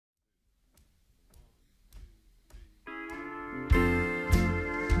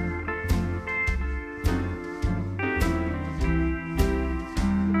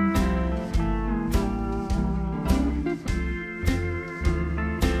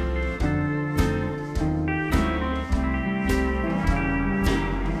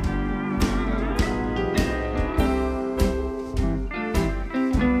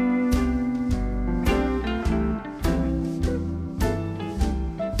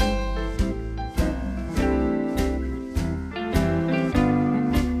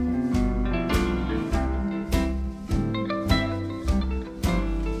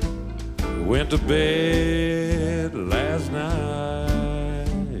to bed last night,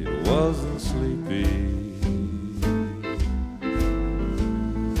 wasn't sleepy,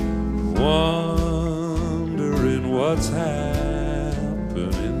 wondering what's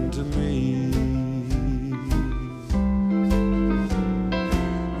happening to me.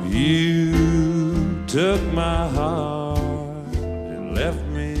 You took my heart and left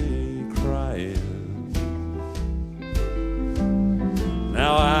me crying.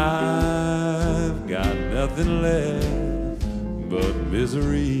 Now I've got nothing left but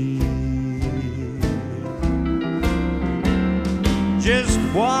misery. Just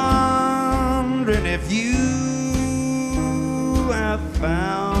wondering if you have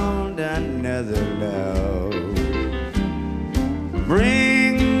found another love.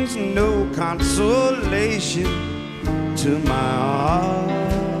 Brings no consolation to my heart.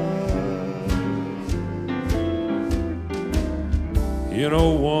 You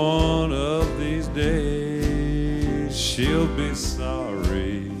know, one of these days she'll be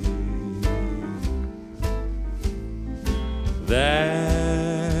sorry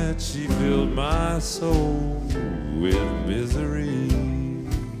that she filled my soul with misery.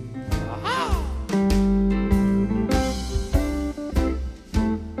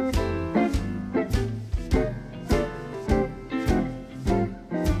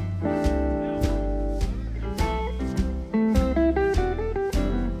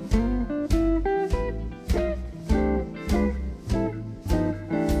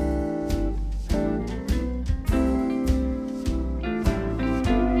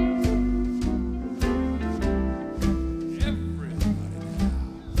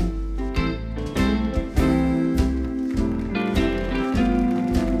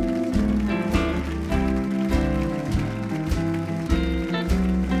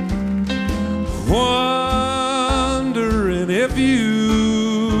 Wondering if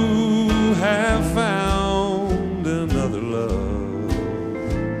you have found another love.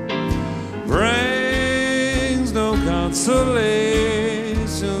 Brings no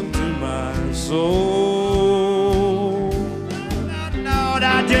consolation to my soul. Lord,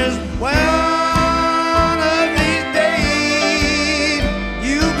 I just one of these days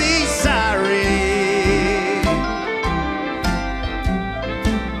you'll be sorry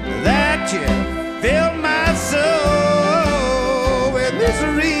that you fill my soul with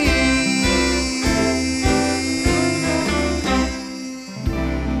misery.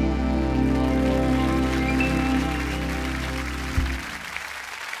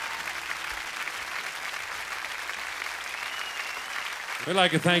 We'd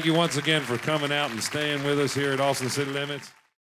like to thank you once again for coming out and staying with us here at Austin City Limits.